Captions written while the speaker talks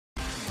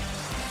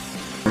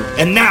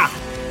And now,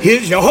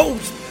 here's your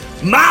host,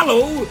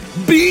 Milo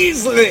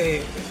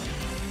Beasley.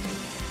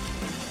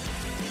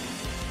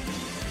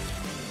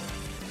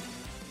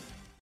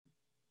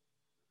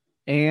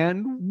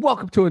 And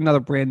welcome to another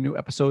brand new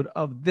episode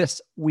of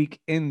This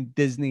Week in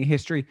Disney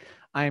History.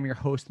 I am your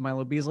host,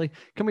 Milo Beasley,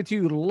 coming to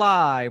you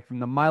live from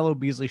the Milo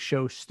Beasley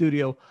Show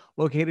studio,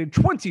 located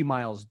 20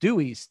 miles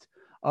due east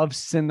of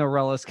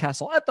Cinderella's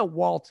Castle at the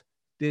Walt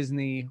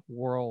Disney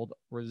World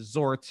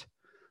Resort.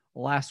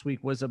 Last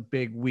week was a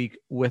big week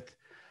with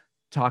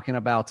talking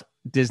about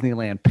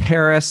Disneyland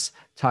Paris,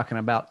 talking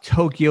about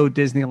Tokyo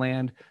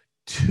Disneyland,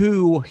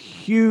 two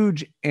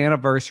huge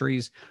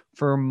anniversaries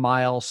for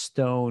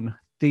milestone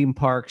theme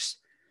parks.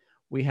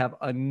 We have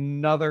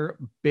another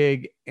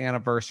big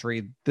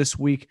anniversary this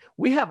week.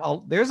 We have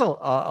there's a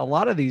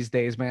lot of these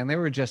days, man. There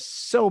were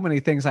just so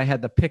many things I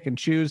had to pick and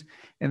choose.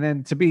 And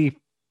then to be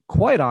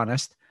quite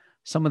honest,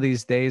 some of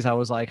these days I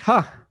was like,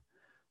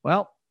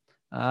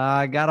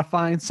 I got to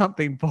find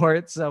something for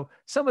it. So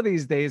some of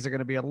these days are going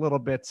to be a little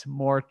bit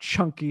more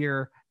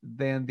chunkier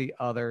than the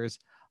others.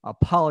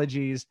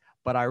 Apologies,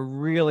 but I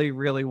really,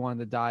 really wanted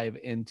to dive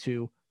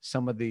into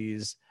some of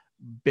these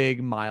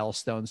big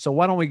milestones. So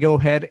why don't we go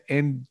ahead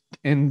and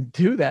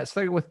do that?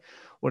 Starting with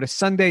what is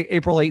Sunday,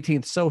 April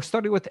 18th. So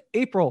starting with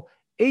April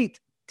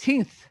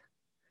 18th,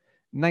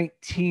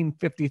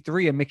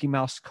 1953, a Mickey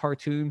Mouse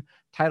cartoon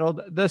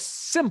titled The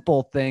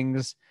Simple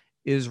Things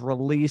is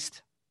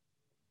released.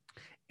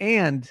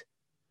 And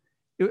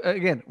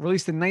again,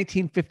 released in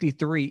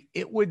 1953,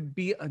 it would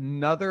be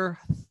another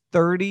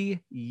 30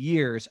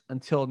 years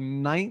until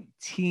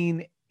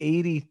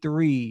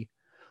 1983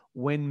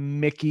 when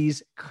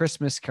Mickey's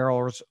Christmas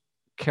Carol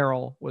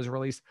was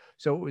released.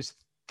 So it was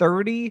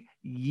 30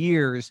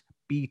 years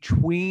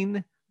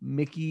between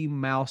Mickey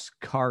Mouse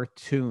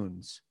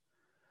cartoons.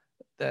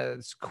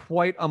 That's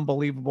quite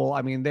unbelievable.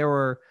 I mean, they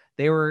were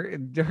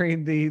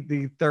during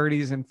the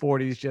 30s and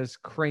 40s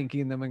just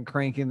cranking them.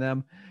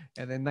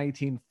 And then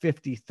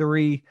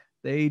 1953,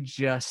 they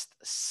just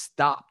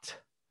stopped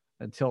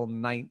until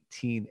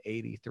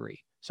 1983.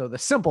 So The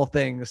Simple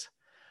Things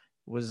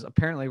was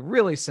apparently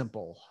really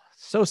simple.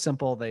 So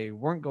simple, they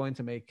weren't going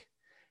to make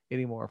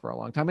any more for a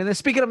long time. And then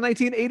speaking of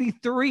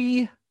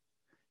 1983,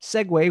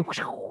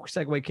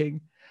 Segway King,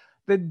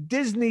 the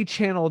Disney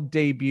Channel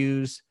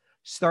debuts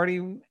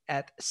starting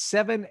at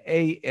 7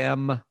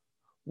 a.m.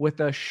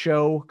 with a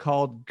show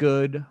called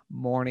Good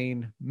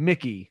Morning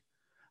Mickey.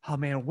 Oh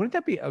man, wouldn't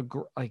that be I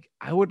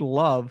would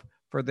love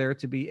for there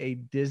to be a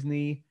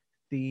Disney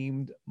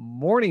themed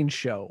morning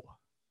show.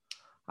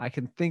 I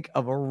can think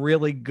of a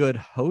really good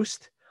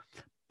host.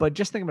 But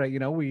just think about it,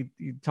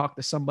 you talk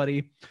to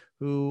somebody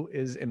who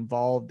is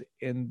involved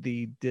in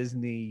the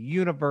Disney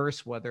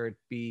universe, whether it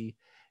be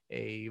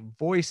a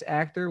voice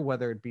actor,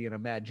 whether it be an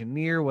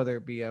Imagineer, whether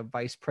it be a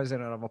vice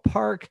president of a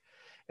park.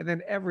 And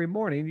then every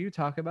morning you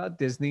talk about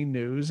Disney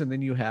news and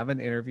then you have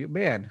an interview.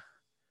 Man,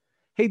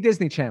 hey,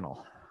 Disney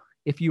Channel,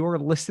 if you are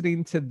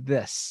listening to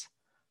this,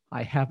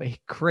 I have a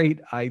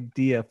great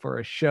idea for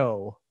a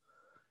show.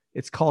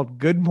 It's called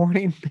Good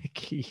Morning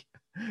Mickey.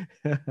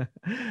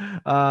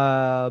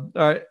 All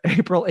right,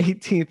 April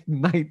 18th,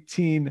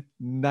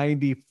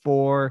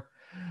 1994,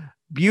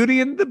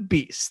 Beauty and the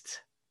Beast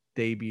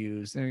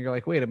debuts. And you're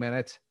like, wait a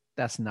minute,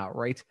 that's not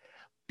right.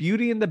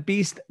 Beauty and the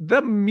Beast,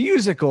 the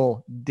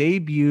musical,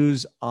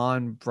 debuts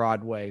on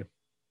Broadway.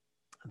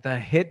 The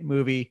hit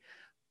movie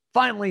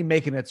finally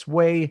making its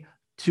way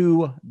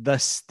to the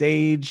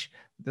stage.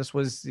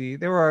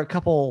 There were a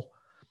couple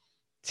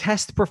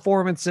test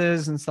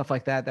performances and stuff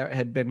like that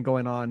had been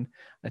going on,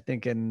 I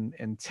think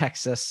in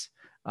Texas.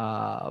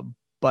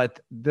 But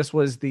this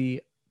was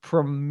the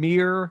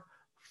premiere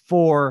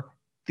for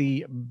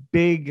the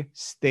big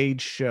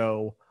stage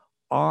show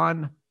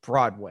on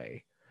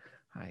Broadway.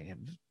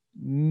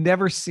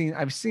 I've seen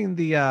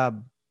the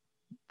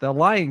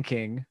Lion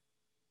King,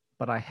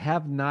 but I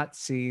have not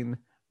seen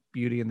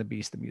Beauty and the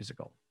Beast, the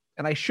musical.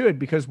 And I should,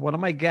 because one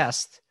of my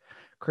guests,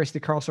 Christy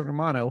Carlson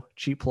Romano,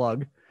 cheap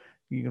plug,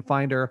 you can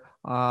find her.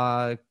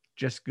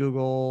 Just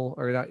Google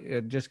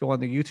just go on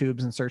the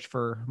YouTubes and search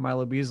for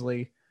Milo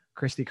Beasley,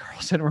 Christy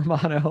Carlson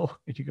Romano,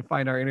 and you can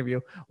find our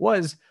interview.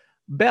 Was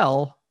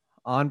Belle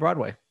on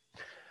Broadway.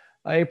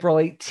 April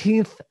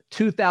 18th,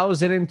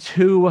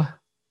 2002.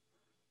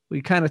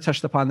 We kind of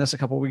touched upon this a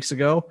couple weeks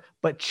ago,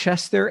 but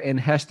Chester and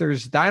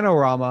Hester's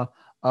Dino-Rama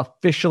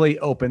officially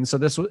opened. So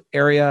this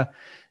area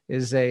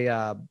is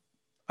a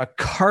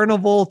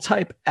carnival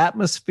type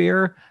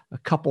atmosphere, a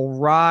couple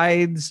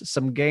rides,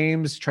 some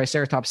games,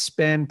 Triceratops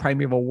Spin,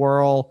 Primeval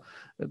Whirl,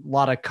 a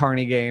lot of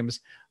carny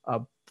games,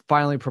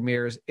 finally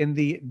premieres in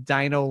the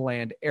Dino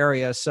Land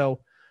area.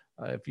 So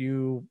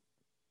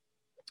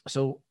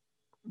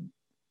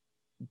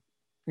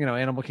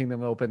Animal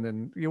Kingdom opened,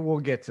 and we'll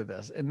get to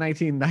this in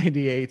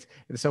 1998.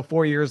 And so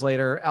 4 years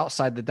later,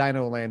 outside the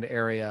Dino Land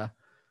area,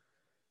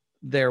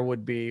 there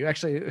would be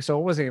so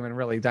it wasn't even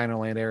really Dino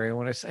Land area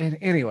when it's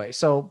anyway.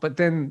 So, but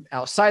then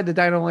outside the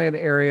Dino Land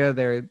area,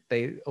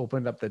 they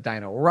opened up the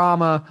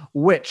Dino-Rama,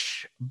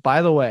 which,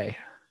 by the way,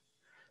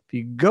 If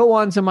you go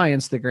onto my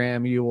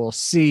Instagram, you will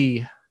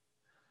see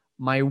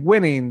my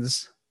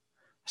winnings.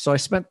 So I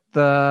spent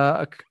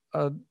about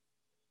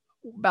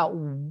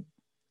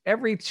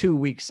every 2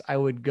 weeks, I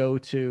would go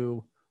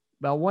to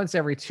about once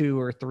every 2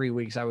 or 3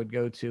 weeks, I would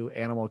go to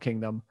Animal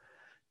Kingdom,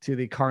 to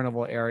the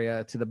carnival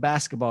area, to the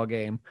basketball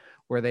game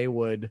where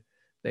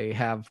they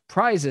have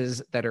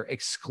prizes that are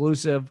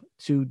exclusive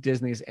to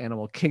Disney's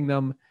Animal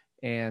Kingdom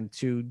and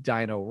to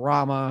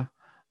Dino-Rama.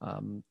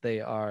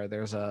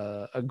 There's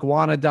a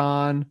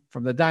iguanodon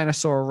from the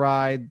dinosaur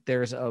ride.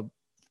 There's a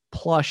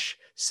plush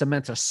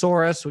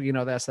Cementosaurus. You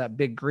know, that's that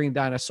big green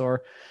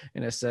dinosaur,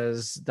 and it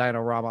says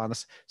Dino-Rama on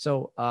this.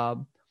 So,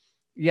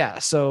 yeah,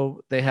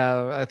 so they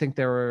have, I think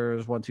there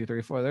was 1, 2,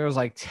 3, 4. There was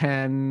like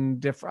 10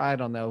 different, I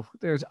don't know.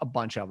 There's a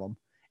bunch of them,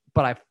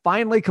 but I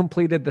finally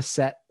completed the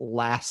set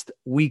last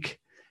week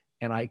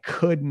and I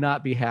could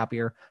not be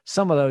happier.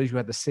 Some of those you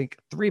had to sink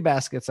 3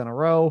 baskets in a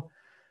row,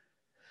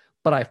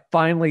 but I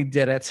finally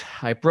did it.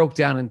 I broke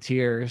down in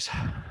tears.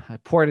 I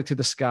poured it to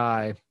the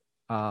sky.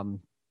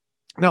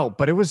 No,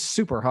 but it was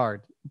super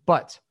hard.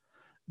 But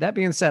that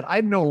being said,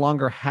 I no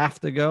longer have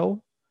to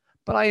go,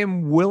 but I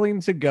am willing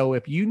to go.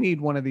 If you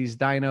need one of these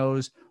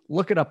dinos,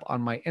 look it up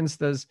on my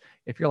Instas.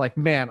 If you're like,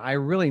 man, I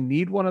really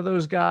need one of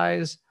those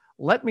guys,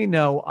 let me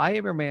know. I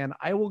am your man.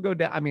 I will go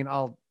down. I mean,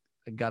 I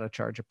got to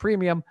charge a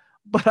premium,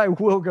 but I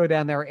will go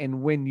down there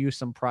and win you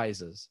some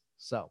prizes.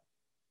 So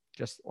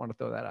just want to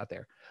throw that out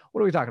there.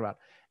 What are we talking about?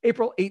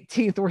 April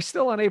 18th. We're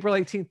still on April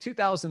 18th,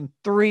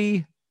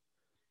 2003.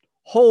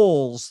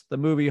 Holes, the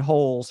movie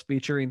Holes,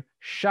 featuring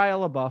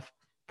Shia LaBeouf,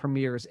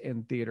 premieres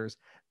in theaters.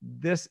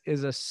 This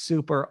is a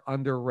super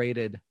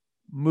underrated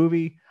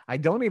movie. I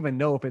don't even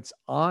know if it's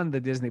on the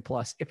Disney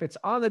Plus. If it's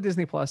on the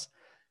Disney Plus,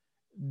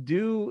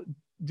 do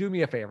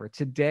me a favor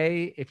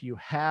today. If you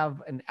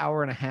have an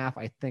hour and a half,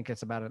 I think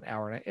it's about an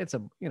hour. And it's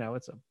a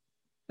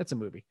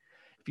movie.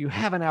 If you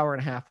have an hour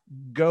and a half,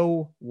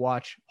 go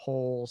watch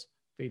Holes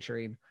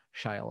featuring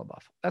Shia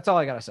LaBeouf. That's all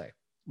I got to say.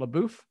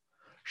 Shia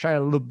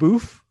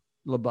LaBeouf.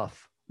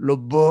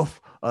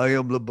 I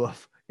am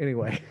LaBeouf.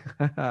 Anyway,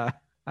 I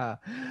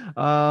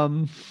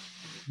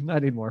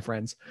need more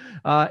friends.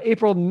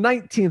 April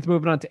 19th,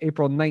 moving on to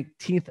April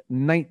 19th,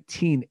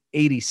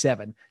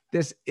 1987.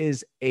 This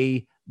is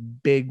a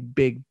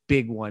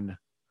big one.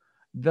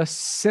 The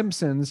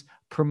Simpsons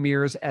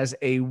premieres as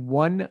a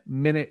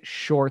 1-minute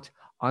short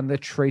on the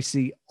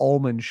Tracy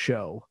Ullman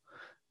Show.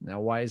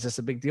 Now, why is this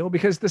a big deal?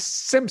 Because The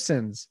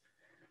Simpsons,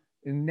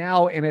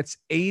 now in its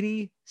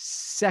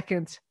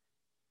 82nd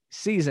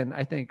season,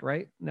 I think,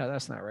 right? No,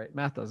 that's not right.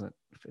 Math doesn't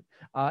fit.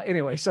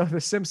 Anyway, so The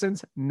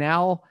Simpsons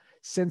now,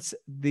 since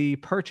the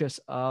purchase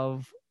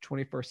of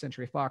 21st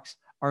Century Fox,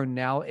 are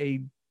now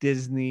a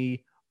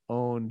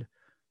Disney-owned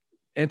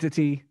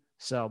entity.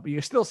 So, but you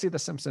still see The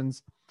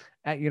Simpsons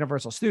at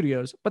Universal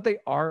Studios, but they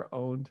are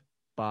owned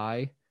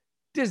by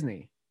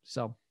Disney.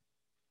 So,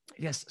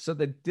 yes. So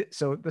The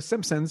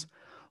Simpsons,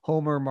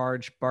 Homer,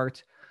 Marge,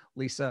 Bart,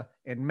 Lisa,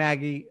 and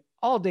Maggie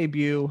all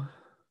debut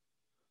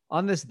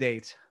on this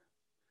date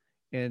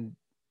in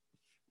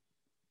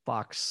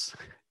Fox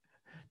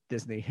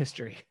Disney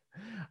history.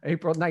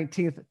 April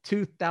 19th,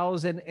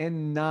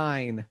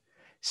 2009,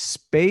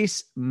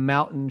 Space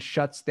Mountain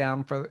shuts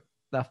down for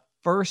the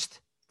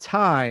first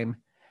time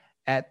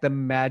at the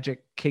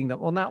Magic Kingdom.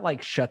 Well, not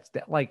like shuts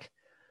down, like,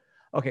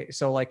 okay,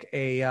 so like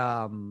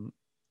a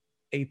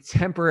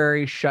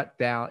temporary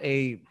shutdown,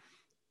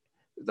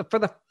 for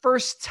the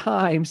first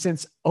time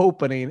since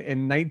opening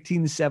in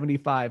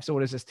 1975. So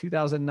what is this,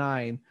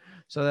 2009?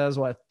 So that was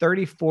what,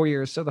 34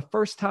 years. So the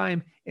first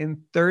time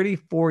in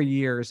 34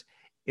 years,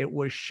 it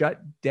was shut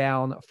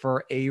down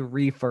for a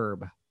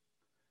refurb.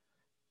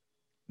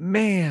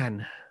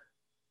 Man,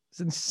 it's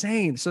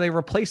insane. So they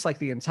replaced like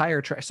the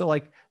entire track. So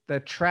like the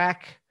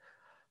track,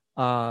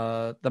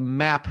 the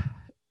map,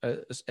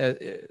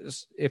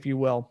 if you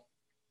will,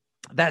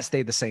 that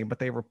stayed the same, but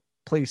they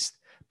replaced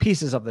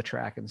pieces of the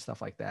track and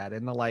stuff like that,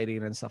 and the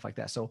lighting and stuff like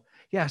that. So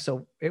yeah,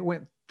 so it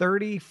went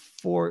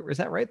 34, is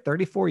that right?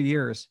 34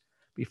 years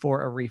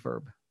before a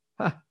refurb.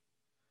 Huh.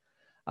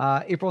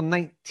 April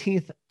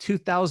 19th,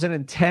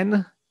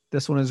 2010.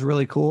 This one is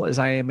really cool, as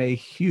I am a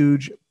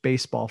huge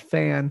baseball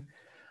fan.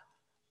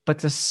 But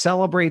to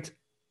celebrate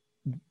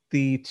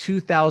the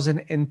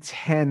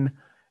 2010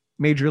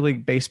 Major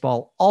League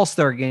Baseball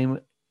All-Star Game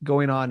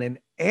going on in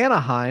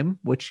Anaheim,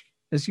 which,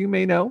 as you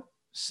may know,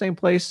 same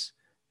place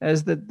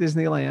as the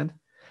Disneyland,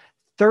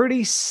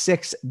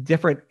 36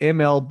 different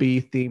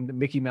MLB-themed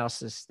Mickey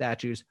Mouse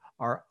statues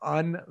are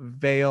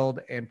unveiled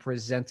and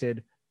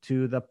presented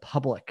to the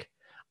public.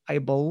 I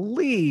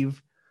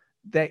believe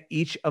that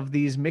each of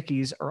these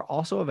Mickeys are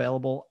also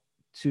available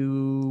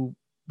to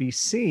be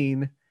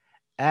seen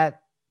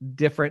at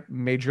different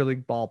Major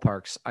League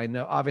ballparks. I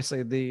know,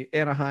 obviously, the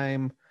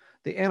Anaheim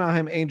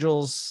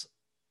Angels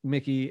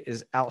Mickey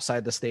is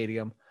outside the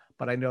stadium,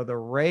 but I know the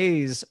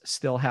Rays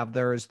still have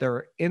theirs.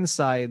 They're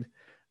inside.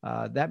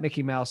 That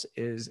Mickey Mouse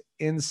is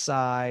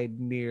inside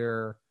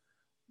near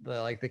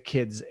the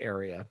kids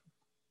area.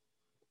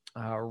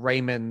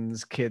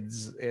 Raymond's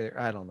Kids.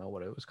 I don't know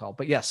what it was called,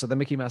 but yes. So the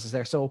Mickey Mouse is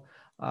there. So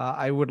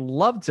I would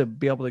love to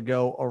be able to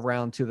go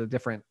around to the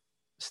different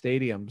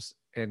stadiums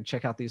and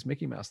check out these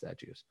Mickey Mouse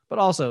statues, but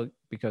also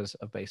because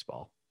of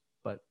baseball,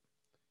 but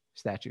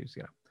statues,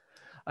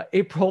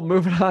 April,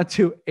 moving on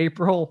to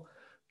April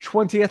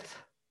 20th,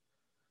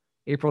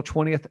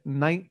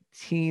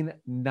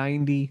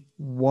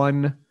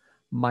 1991.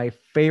 My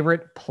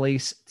favorite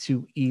place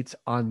to eat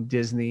on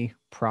Disney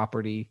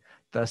property,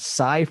 the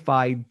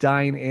Sci-Fi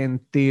Dine-In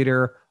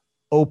Theater,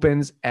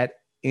 opens at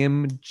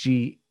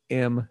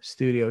MGM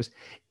Studios.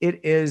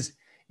 It is,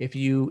 if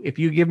you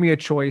give me a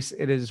choice,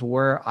 it is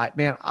where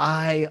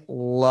I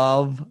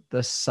love the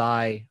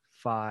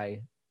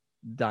Sci-Fi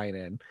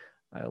Dine-In.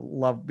 I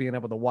love being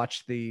able to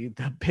watch the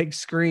big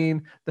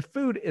screen. The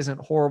food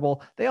isn't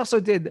horrible. They also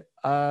did,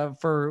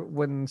 for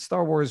when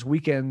Star Wars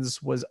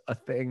Weekends was a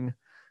thing,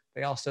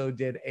 they also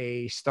did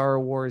a Star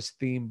Wars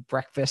themed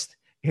breakfast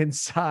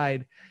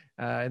inside,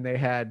 and they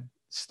had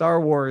Star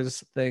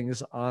Wars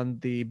things on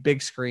the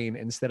big screen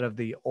instead of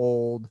the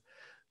old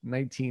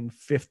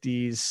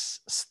 1950s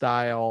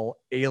style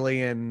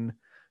alien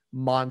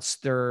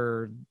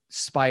monster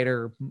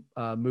spider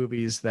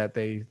movies that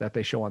they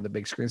show on the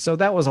big screen. So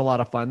that was a lot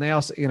of fun. They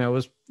also,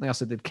 they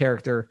also did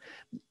character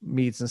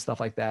meets and stuff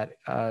like that.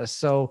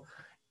 So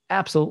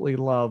absolutely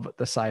love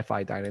the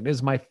Sci-Fi Dine-In. It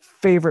is my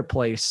favorite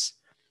place.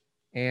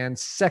 And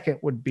second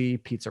would be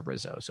Pizza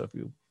Rizzo. So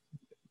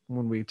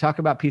when we talk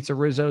about Pizza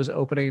Rizzo's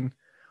opening,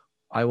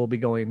 I will be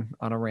going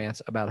on a rant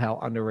about how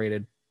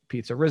underrated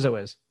Pizza Rizzo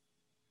is.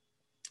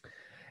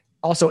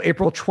 Also,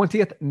 April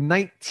 20th,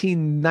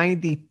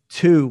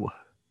 1992,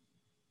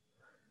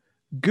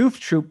 Goof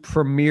Troop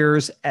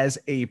premieres as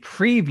a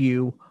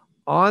preview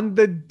on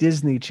the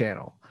Disney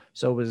Channel.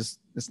 So it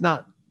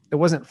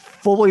wasn't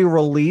fully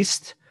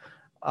released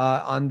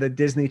on the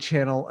Disney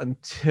Channel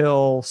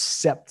until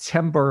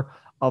September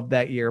of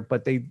that year,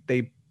 but they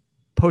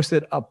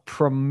posted a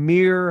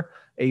preview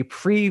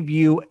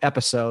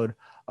episode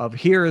of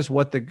here's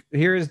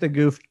the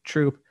Goof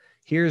Troop.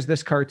 Here's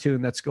this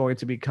cartoon that's going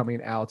to be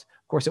coming out.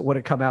 Of course, it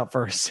wouldn't come out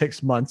for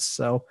 6 months.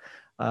 So,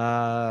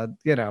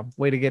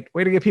 way to get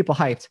people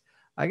hyped.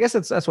 I guess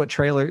that's what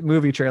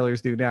movie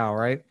trailers do now,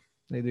 right?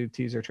 They do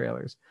teaser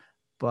trailers.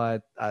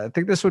 But I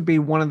think this would be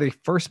one of the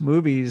first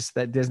movies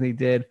that Disney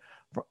did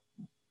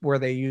where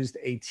they used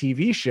a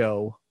TV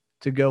show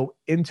to go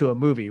into a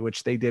movie,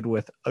 which they did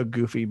with a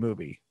Goofy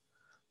movie.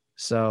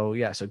 So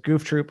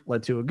Goof Troop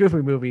led to a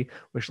Goofy movie,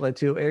 which led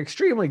to an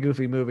extremely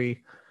Goofy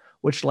movie,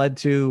 which led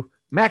to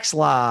Max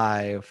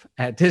Live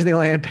at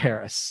Disneyland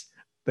Paris,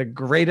 the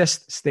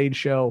greatest stage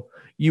show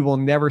you will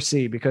never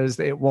see because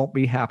it won't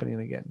be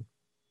happening again.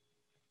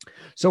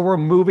 So we're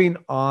moving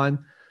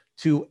on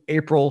to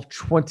April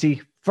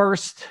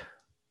 21st.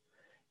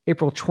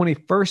 April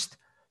 21st,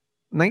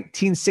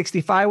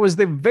 1965 was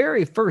the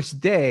very first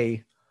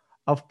day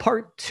of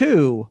part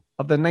 2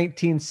 of the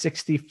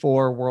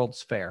 1964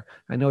 World's Fair.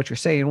 I know what you're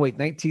saying. Wait,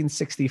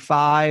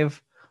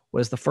 1965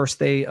 was the first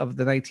day of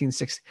the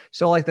 1960s.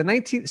 So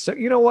so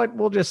you know what?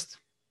 We'll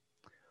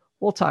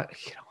talk,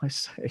 I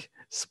say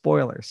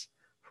spoilers.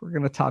 We're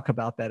going to talk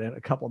about that in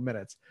a couple of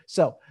minutes.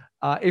 So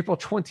April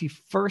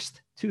 21st,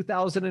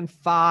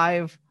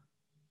 2005.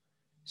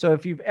 So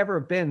if you've ever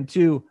been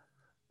to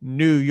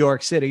New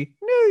York City,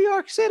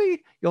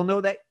 you'll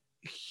know that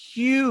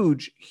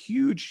huge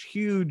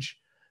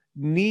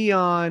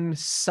neon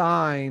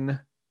sign.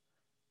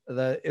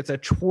 It's a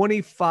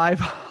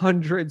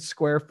 2,500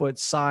 square foot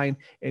sign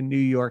in New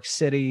York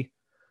City.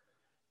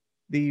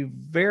 The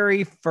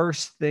very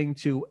first thing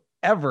to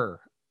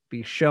ever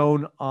be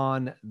shown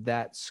on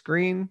that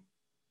screen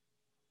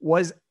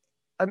was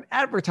an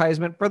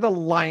advertisement for The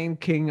Lion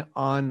King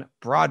on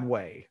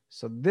Broadway.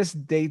 So this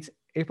date,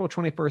 April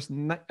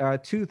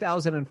 21st,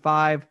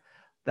 2005,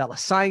 that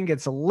sign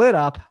gets lit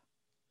up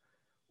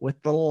with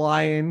the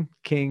Lion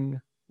King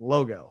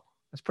logo.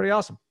 That's pretty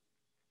awesome.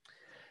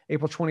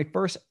 April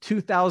 21st,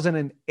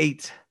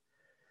 2008.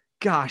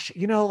 Gosh,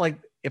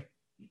 if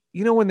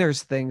when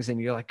there's things and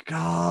you're like,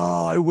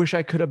 oh, I wish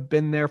I could have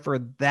been there for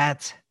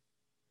that.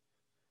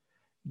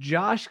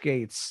 Josh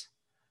Gates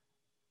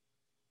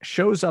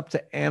shows up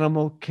to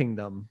Animal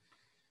Kingdom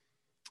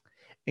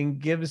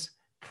and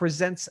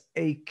presents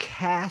a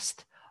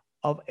cast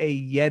of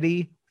a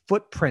Yeti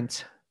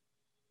footprint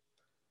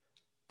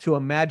to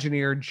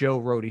Imagineer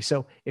Joe Rohde.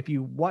 So if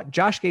you want,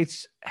 Josh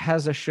Gates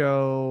has a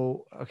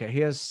show. Okay, he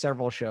has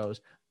several shows,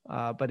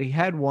 but he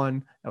had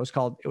one that was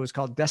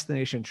called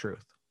Destination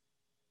Truth.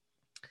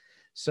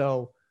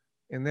 So,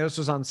 and this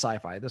was on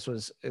Sci-Fi. It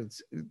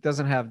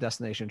doesn't have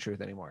Destination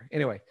Truth anymore.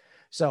 Anyway,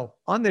 so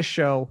on this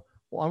show,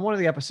 on one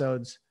of the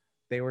episodes,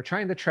 they were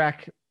trying to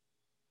track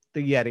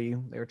the Yeti.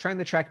 They were trying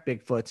to track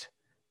Bigfoot,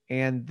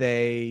 and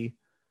they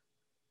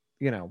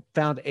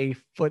found a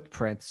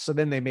footprint. So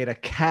then they made a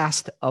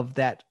cast of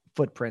that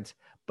footprint.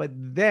 But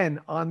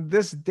then on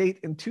this date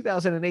in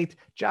 2008,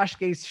 Josh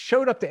Gates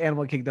showed up to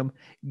Animal Kingdom,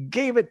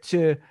 gave it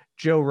to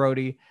Joe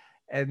Rohde,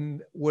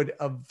 and would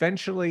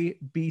eventually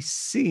be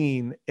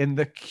seen in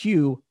the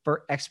queue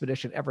for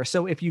Expedition Everest.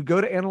 So if you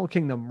go to Animal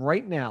Kingdom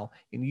right now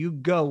and you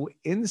go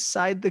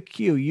inside the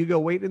queue, you go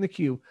wait in the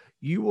queue,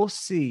 you will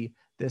see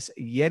this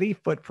Yeti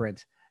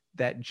footprint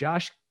that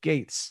Josh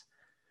Gates,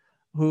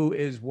 who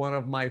is one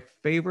of my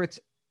favorite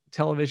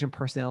television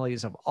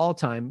personalities of all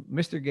time.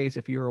 Mr. Gates,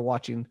 if you were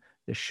watching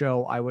the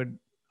show,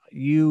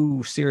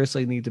 you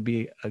seriously need to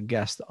be a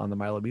guest on the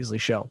Milo Beasley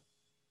Show.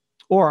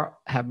 Or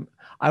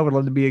I would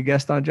love to be a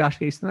guest on Josh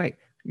Gates Tonight.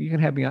 You can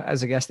have me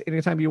as a guest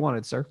anytime you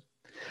wanted, sir.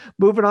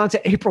 Moving on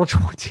to April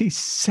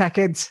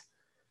 22nd.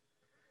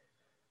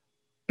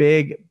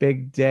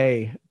 Big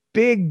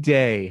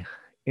day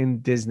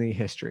in Disney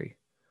history.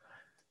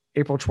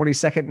 April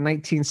 22nd,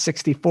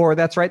 1964.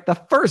 That's right. The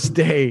first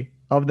day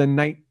of the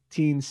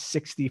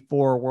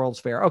 1964 World's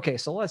Fair. Okay,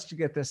 so let's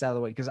get this out of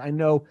the way because I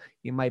know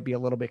you might be a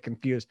little bit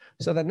confused.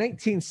 So the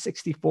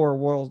 1964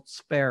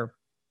 World's Fair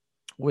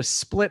was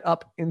split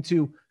up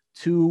into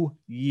 2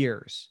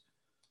 years.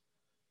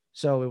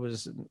 So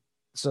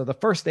the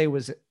first day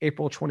was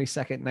April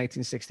 22nd,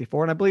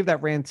 1964. And I believe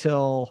that ran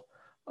till,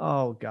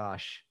 it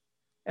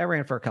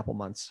ran for a couple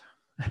months.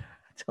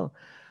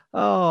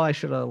 I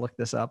should have looked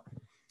this up,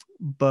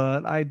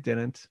 but I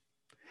didn't.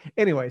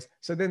 Anyways,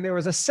 so then there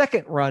was a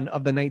second run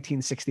of the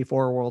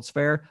 1964 World's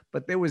Fair,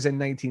 but it was in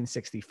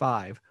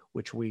 1965,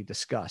 which we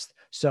discussed.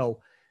 So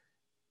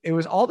it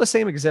was all the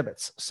same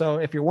exhibits. So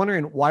if you're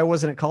wondering why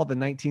wasn't it called the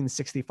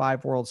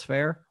 1965 World's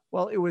Fair?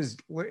 Well, it was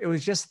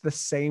just the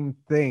same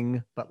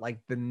thing, but like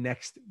the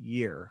next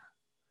year.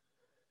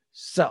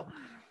 So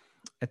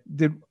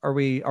are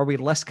we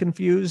less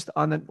confused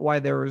on why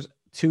there was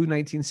two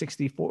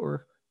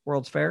 1964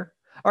 World's Fair?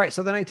 All right.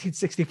 So the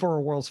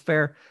 1964 World's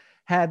Fair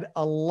had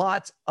a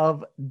lot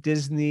of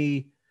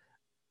Disney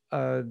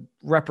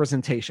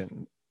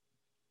representation.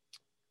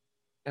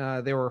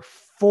 There were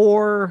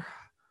 4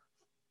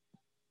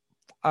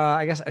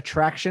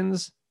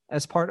 attractions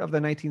as part of the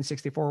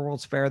 1964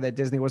 World's Fair that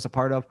Disney was a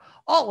part of,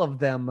 all of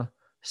them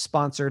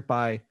sponsored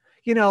by,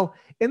 in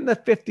the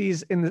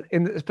 50s,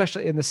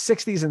 especially in the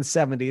 60s and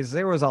 70s,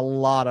 there was a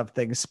lot of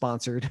things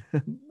sponsored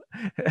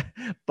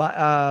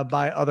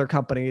by other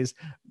companies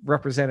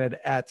represented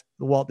at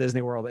the Walt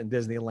Disney World and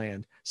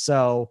Disneyland.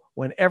 So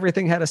when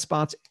everything had a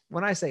sponsor,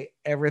 when I say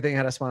everything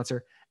had a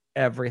sponsor,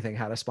 everything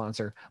had a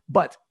sponsor.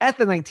 But at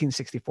the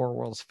 1964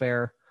 World's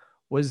Fair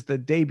was the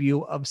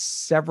debut of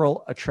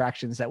several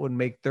attractions that would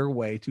make their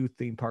way to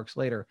theme parks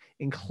later,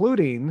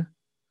 including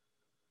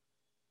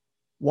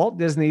Walt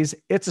Disney's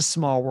It's a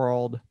Small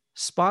World,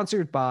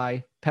 sponsored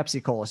by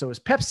Pepsi Cola. So it was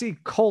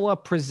Pepsi Cola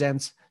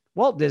presents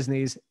Walt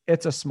Disney's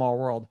It's a Small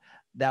World.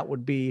 That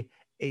would be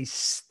a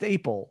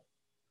staple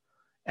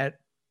at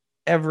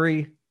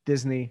every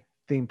Disney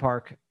theme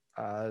park.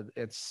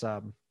 It's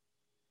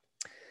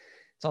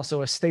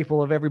also a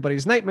staple of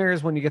everybody's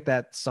nightmares when you get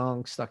that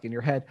song stuck in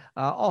your head.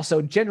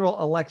 Also,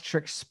 General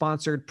Electric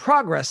sponsored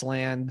Progress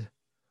Land,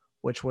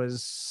 which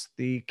was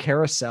the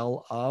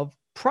carousel of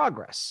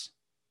progress,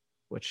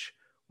 which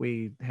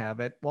we have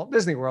at Walt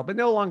Disney World, but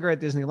no longer at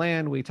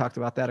Disneyland. We talked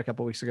about that a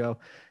couple weeks ago.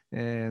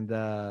 And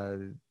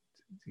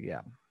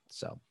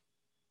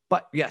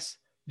but yes,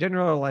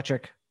 General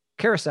Electric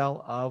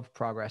carousel of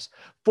progress.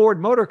 Ford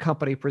Motor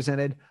Company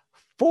presented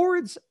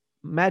Ford's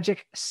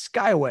Magic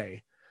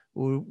Skyway,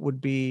 would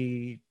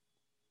be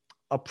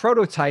a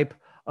prototype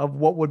of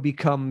what would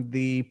become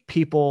the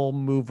People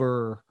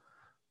Mover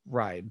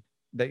ride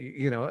that,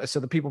 so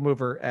the People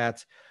Mover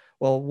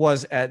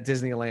was at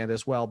Disneyland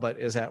as well, but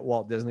is at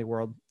Walt Disney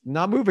World.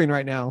 Not moving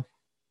right now,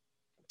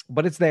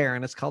 but it's there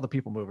and it's called the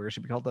People Mover. It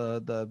should be called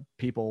the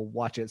People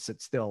Watch It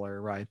Sit Still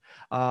or ride.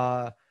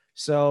 But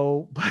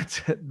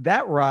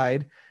that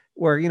ride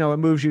where, it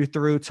moves you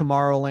through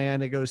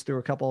Tomorrowland, it goes through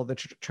a couple of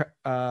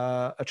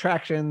the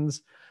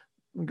attractions,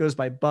 goes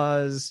by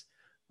Buzz,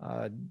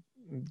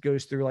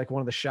 goes through like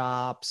one of the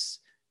shops,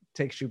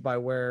 takes you by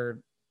where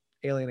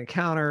Alien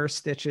Encounter,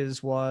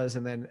 Stitches was,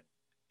 and then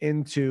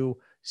into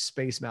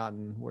Space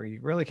Mountain where you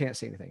really can't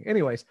see anything.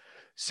 Anyways,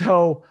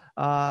 so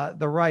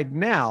the ride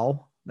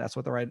now, that's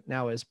what the ride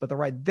now is, but the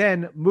ride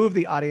then moved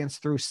the audience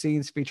through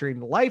scenes featuring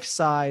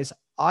life-size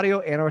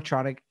audio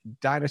animatronic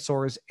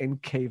dinosaurs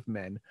and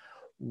cavemen.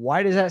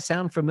 Why does that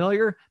sound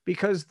familiar?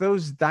 Because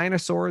those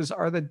dinosaurs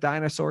are the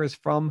dinosaurs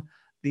from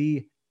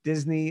the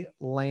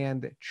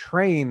Disneyland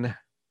train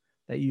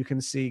that you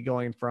can see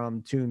going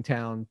from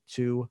Toontown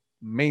to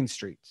Main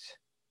Street,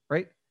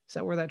 right? Is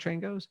that where that train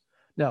goes?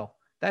 No,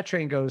 that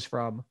train goes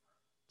from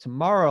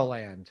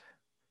Tomorrowland.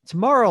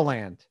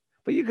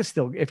 But you could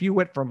still, if you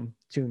went from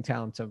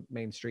Toontown to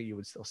Main Street, you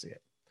would still see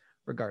it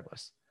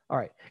regardless. All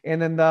right.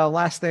 And then the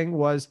last thing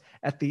was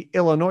at the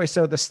Illinois.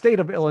 So the state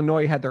of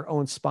Illinois had their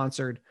own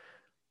sponsored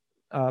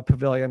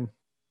pavilion.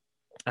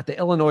 At the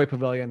Illinois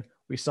pavilion,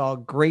 we saw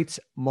great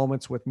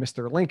moments with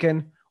Mr.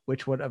 Lincoln,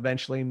 which would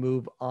eventually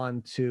move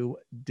on to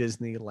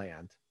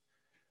Disneyland.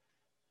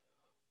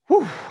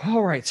 Whew.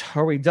 All right.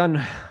 Are we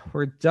done?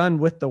 We're done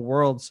with the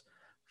World's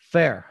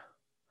Fair.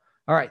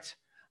 All right.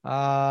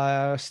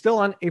 Still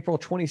on April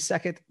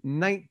 22nd,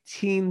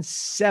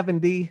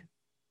 1970.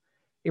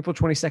 April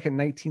 22nd,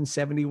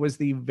 1970 was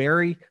the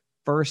very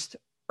first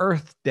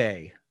Earth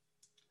Day.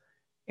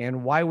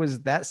 And why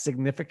was that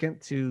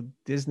significant to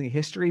Disney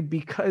history?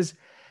 Because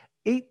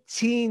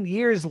 18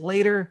 years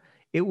later,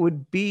 it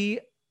would be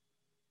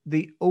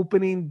the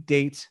opening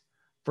date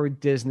for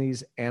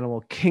Disney's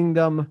Animal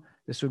Kingdom.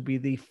 This would be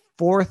the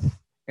fourth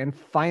and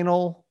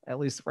final, at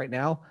least right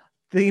now,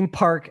 theme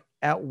park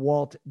at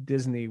Walt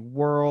Disney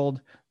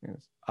World.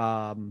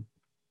 So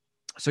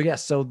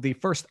the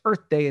first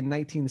Earth Day in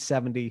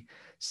 1970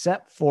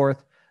 set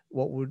forth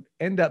what would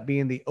end up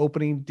being the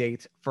opening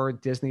date for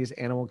Disney's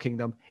Animal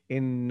Kingdom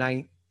in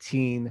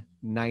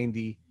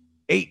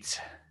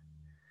 1998.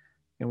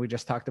 And we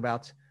just talked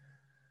about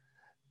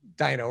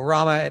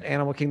Dino-Rama at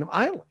Animal Kingdom.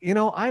 I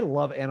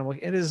love Animal.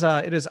 It is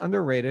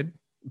underrated,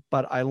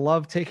 but I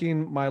love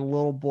taking my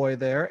little boy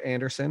there,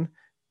 Anderson.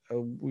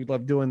 We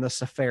love doing the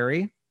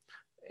safari,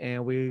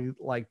 and we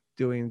like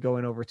going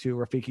over to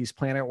Rafiki's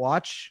Planet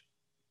Watch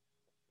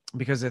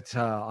because it's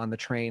on the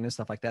train and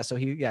stuff like that. So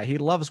he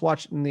loves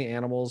watching the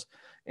animals,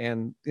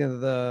 and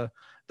the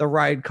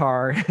ride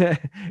car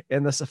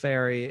in the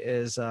safari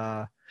is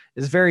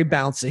very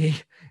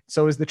bouncy.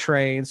 So is the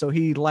train. So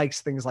he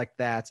likes things like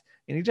that,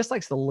 and he just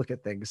likes to look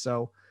at things.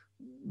 So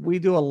we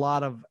do a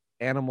lot of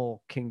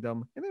Animal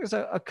Kingdom, and there's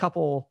a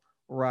couple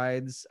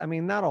rides. I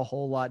mean, not a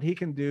whole lot. He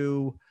can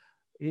do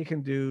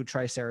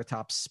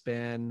Triceratops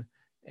spin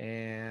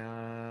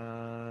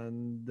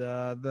and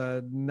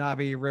the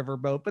Navi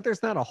riverboat, but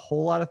there's not a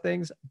whole lot of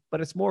things. But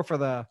it's more for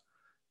the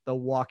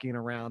walking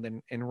around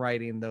and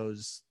riding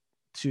those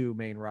two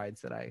main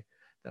rides that I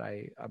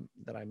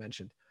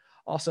mentioned.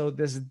 Also,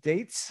 this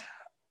date,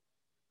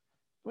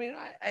 I mean,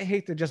 I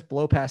hate to just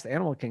blow past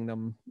Animal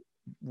Kingdom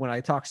when I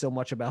talk so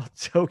much about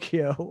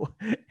Tokyo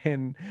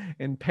and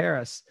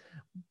Paris,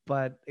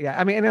 but yeah,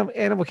 I mean,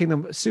 Animal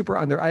Kingdom super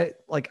under. I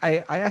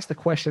asked the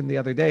question the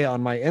other day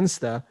on my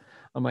Insta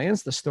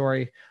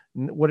story.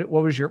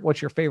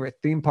 What's your favorite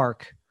theme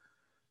park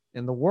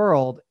in the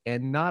world?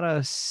 And not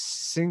a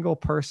single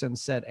person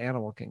said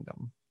Animal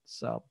Kingdom.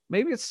 So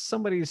maybe it's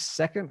somebody's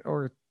second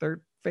or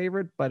third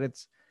favorite, but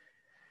it's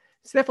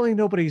definitely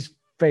nobody's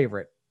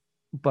favorite.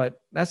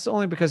 But that's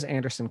only because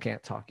Anderson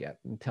can't talk yet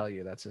and tell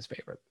you that's his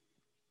favorite.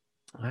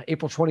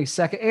 April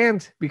 22nd,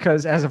 and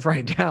because as of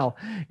right now,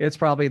 it's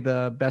probably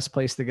the best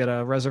place to get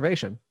a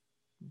reservation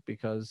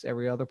because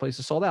every other place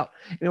is sold out.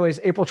 Anyways,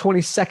 April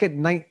 22nd,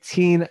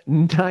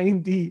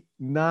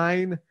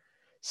 1999,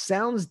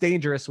 Sounds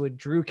Dangerous with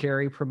Drew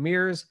Carey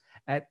premieres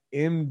at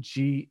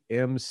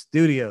MGM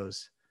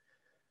Studios.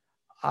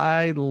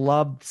 I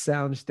loved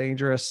Sounds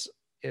Dangerous.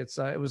 It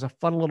was a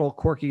fun little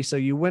quirky. So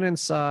you went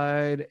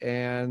inside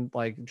and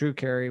like Drew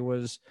Carey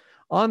was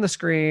on the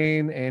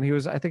screen, and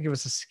I think he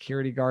was a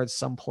security guard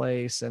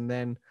someplace. And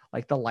then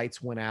like the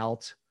lights went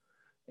out,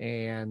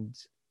 and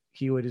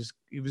he was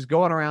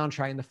going around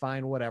trying to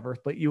find whatever,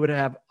 but you would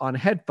have on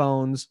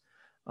headphones.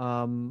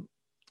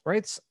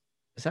 Right. Is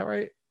that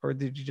right? Or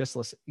did you just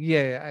listen?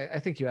 Yeah. I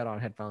think you had on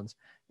headphones,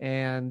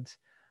 and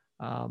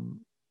so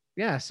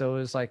it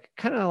was like,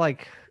 kind of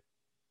like,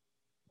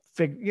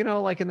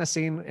 like in the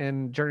scene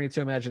in Journey to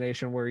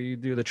Imagination where you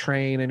do the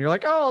train and you're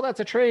like, oh, that's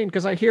a train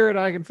because I hear it.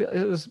 I can feel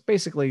it. Was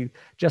basically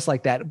just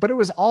like that. But it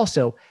was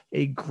also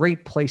a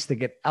great place to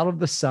get out of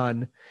the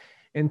sun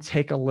and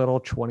take a little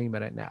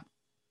 20-minute nap.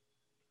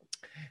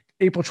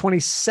 April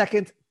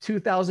 22nd,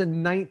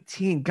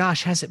 2019.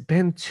 Gosh, has it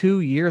been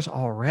 2 years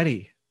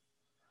already?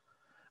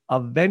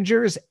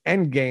 Avengers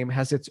Endgame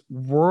has its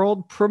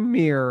world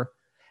premiere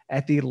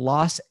at the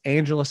Los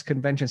Angeles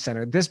Convention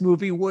Center. This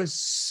movie was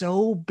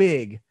so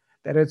big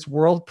that its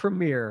world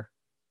premiere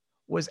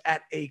was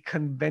at a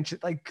convention.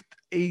 Like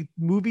a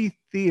movie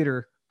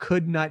theater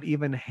could not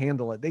even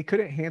handle it. They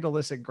couldn't handle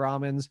this at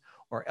Grauman's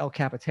or El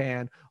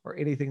Capitan or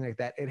anything like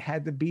that. It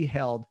had to be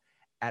held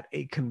at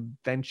a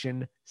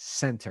convention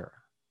center.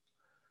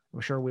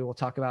 I'm sure we will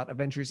talk about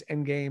Avengers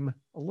Endgame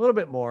a little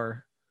bit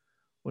more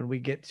when we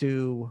get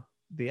to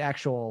the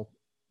actual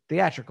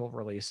theatrical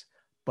release.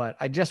 But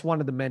I just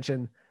wanted to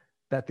mention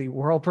that the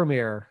world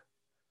premiere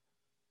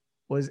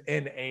was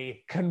in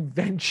a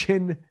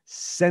convention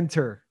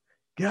center.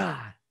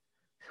 God,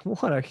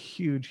 what a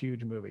huge,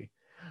 huge movie.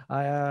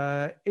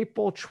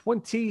 April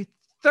 23rd.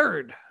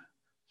 So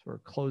we're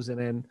closing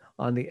in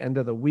on the end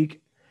of the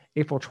week.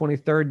 April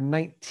 23rd,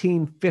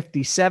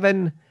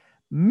 1957,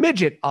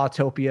 Midget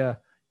Autopia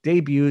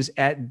debuts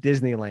at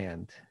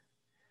Disneyland.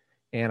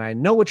 And I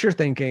know what you're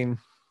thinking,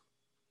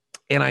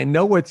 and I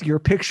know what you're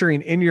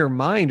picturing in your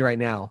mind right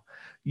now.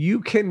 You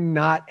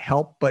cannot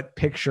help but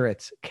picture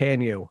it, can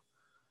you?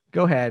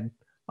 Go ahead.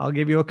 I'll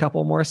give you a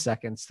couple more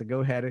seconds to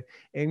go ahead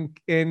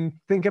and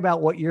think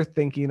about what you're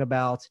thinking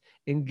about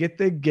and get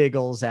the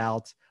giggles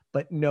out.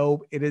 But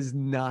no, it is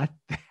not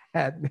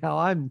that. Now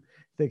I'm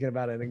thinking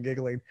about it and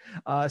giggling.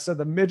 So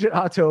the Midget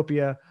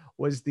Autopia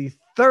was the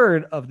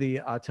third of the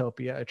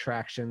Autopia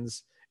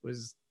attractions. It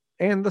was,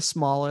 and the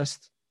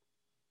smallest.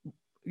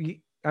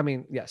 I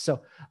mean, yeah.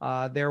 So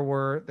there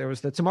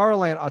was the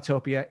Tomorrowland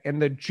Autopia and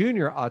the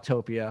Junior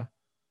Autopia.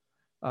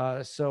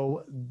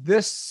 So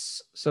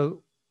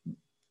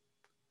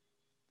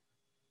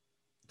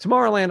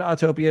Tomorrowland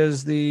Autopia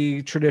is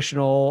the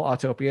traditional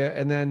Autopia,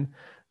 and then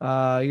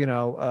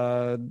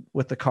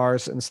with the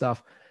cars and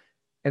stuff.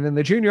 And then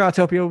the Junior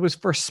Autopia was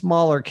for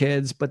smaller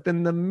kids, but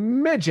then the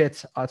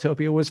Midget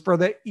Autopia was for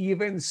the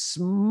even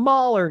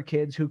smaller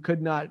kids who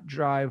could not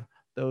drive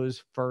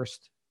those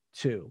first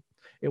two.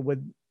 It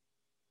would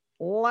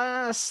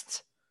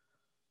last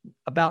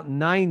about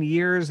 9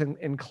 years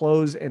and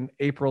close in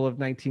April of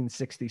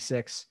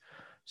 1966.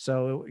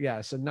 So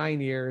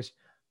 9 years.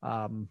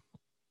 It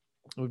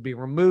would be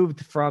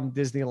removed from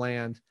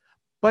Disneyland,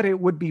 but it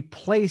would be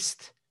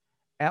placed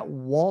at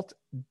Walt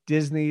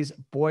Disney's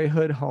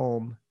boyhood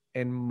home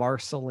in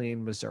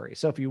Marceline, Missouri.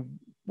 So if you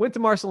went to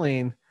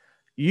Marceline,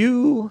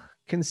 you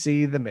can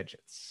see the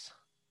midgets.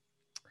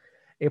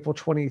 April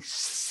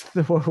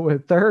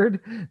 23rd,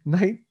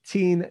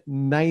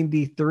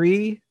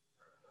 1993,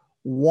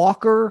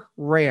 Walker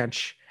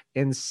Ranch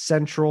in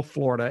Central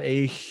Florida,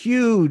 a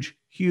huge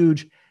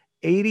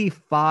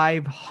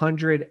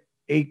 8,500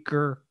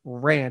 acre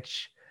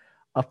ranch,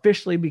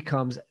 officially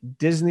becomes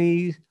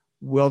Disney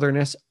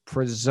Wilderness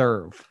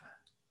Preserve.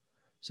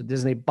 So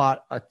Disney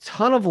bought a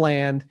ton of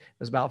land. It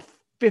was about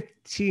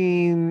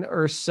 15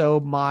 or so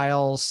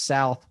miles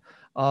south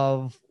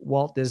of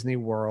Walt Disney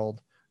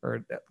World,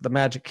 or the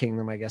Magic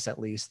Kingdom, I guess, at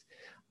least,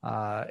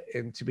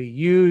 and to be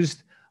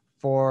used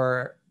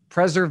for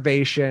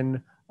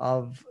preservation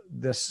of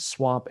this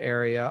swamp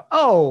area.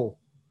 Oh,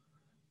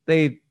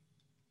 they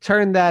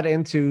turned that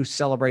into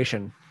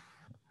Celebration.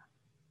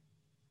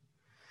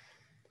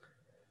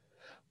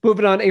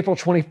 Moving on, April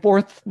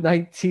 24th,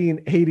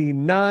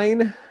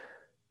 1989.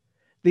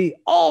 The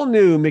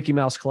all-new Mickey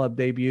Mouse Club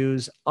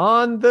debuts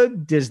on the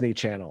Disney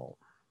Channel.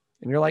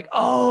 And you're like,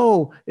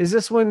 oh, is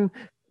this when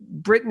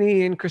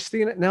Brittany and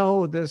Christina?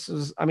 No, this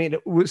is,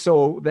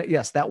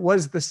 that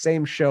was the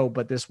same show,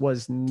 but this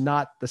was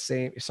not the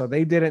same. So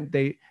they didn't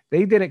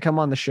come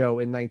on the show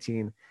in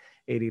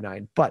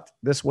 1989, but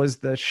this was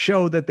the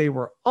show that they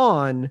were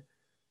on,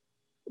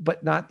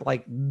 but not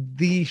like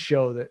the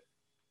show that.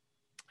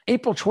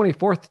 April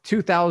 24th,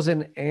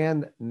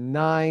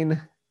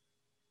 2009.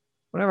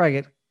 Whenever I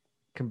get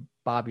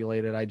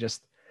combobulated, I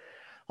just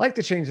like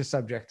to change the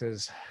subject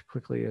as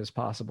quickly as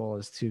possible,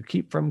 as to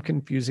keep from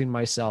confusing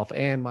myself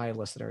and my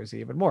listeners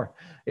even more.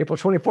 April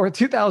 24th,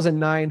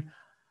 2009,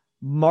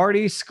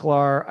 Marty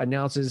Sklar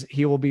announces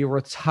he will be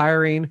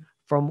retiring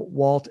from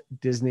Walt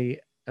Disney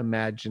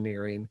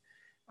Imagineering.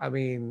 I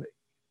mean,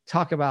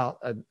 talk about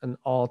an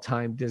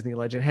all-time Disney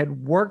legend.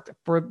 Had worked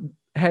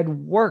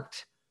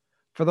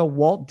for the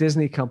Walt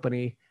Disney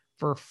Company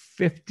for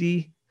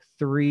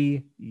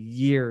 53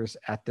 years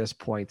at this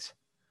point.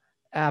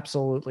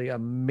 Absolutely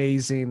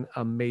amazing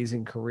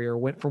career.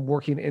 Went from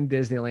working in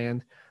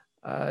Disneyland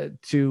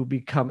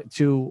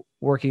to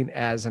working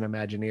as an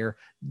Imagineer,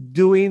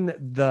 doing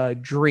the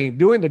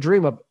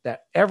dream of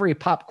that every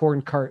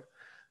popcorn cart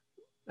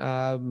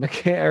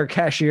or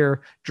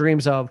cashier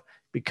dreams of,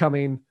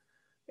 becoming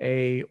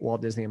a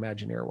Walt Disney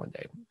Imagineer one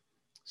day.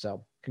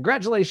 So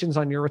congratulations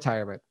on your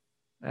retirement.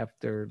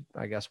 After,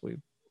 I guess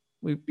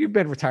you've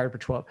been retired for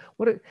 12.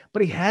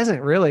 But he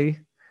hasn't really.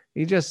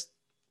 He's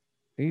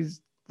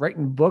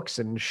writing books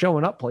and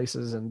showing up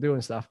places and doing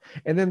stuff.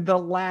 And then the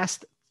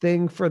last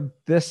thing for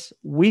this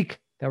week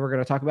that we're going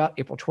to talk about,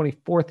 April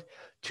 24th,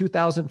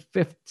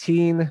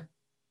 2015,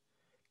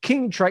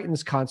 King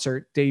Triton's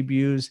concert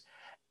debuts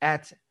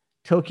at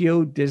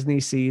Tokyo Disney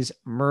Sea's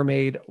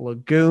Mermaid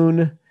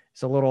Lagoon.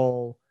 It's a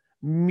little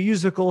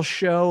musical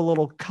show,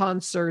 little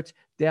concert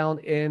down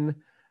in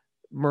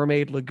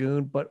Mermaid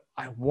Lagoon, but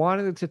I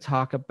wanted to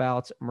talk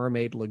about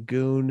Mermaid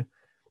Lagoon.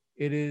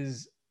 It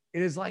is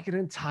like an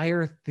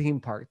entire theme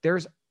park.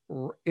 It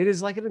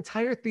is like an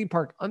entire theme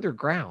park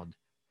underground.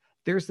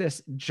 There's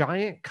this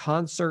giant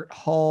concert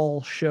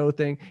hall show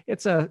thing.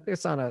 It's on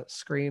a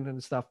screen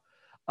and stuff.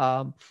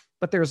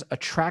 But there's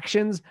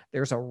attractions,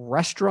 there's a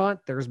restaurant,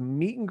 there's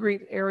meet and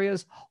greet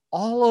areas,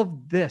 all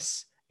of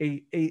this,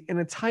 an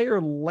entire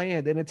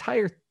land, an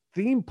entire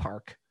theme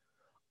park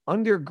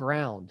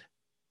underground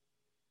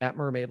at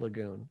Mermaid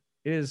Lagoon.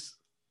 It is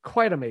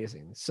quite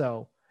amazing.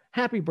 So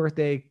happy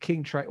birthday,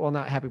 King Triton. Well,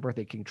 not happy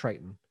birthday, King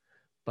Triton,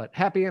 but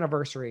happy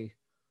anniversary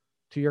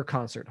to your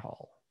concert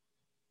hall.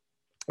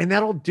 And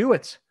that'll do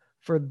it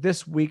for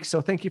this week.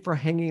 So thank you for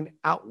hanging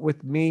out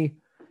with me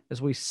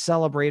as we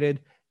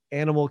celebrated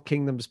Animal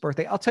Kingdom's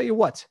birthday. I'll tell you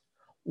what,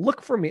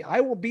 look for me.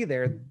 I will be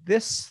there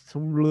this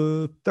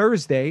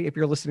Thursday. If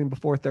you're listening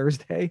before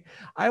Thursday,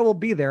 I will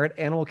be there at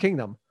Animal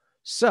Kingdom.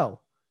 So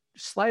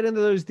slide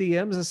into those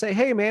DMs and say,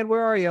 hey man,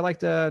 where are you? I'd like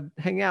to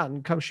hang out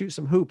and come shoot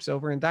some hoops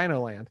over in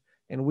Dino Land.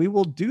 And we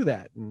will do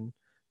that. And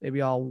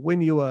maybe I'll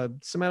win you a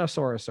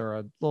Semenosaurus or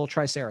a little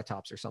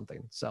Triceratops or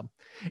something. So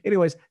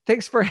anyways,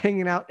 thanks for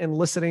hanging out and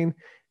listening.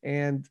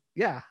 And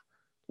yeah,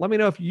 let me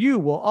know if you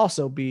will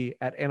also be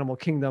at Animal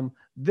Kingdom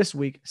this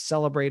week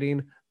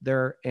celebrating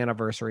their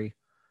anniversary.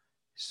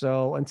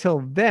 So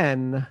until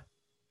then,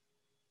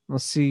 I'll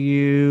see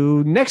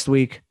you next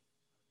week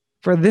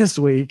for this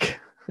week.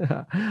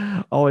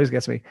 Always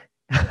gets me.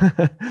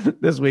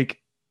 This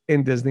week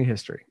in Disney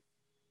history.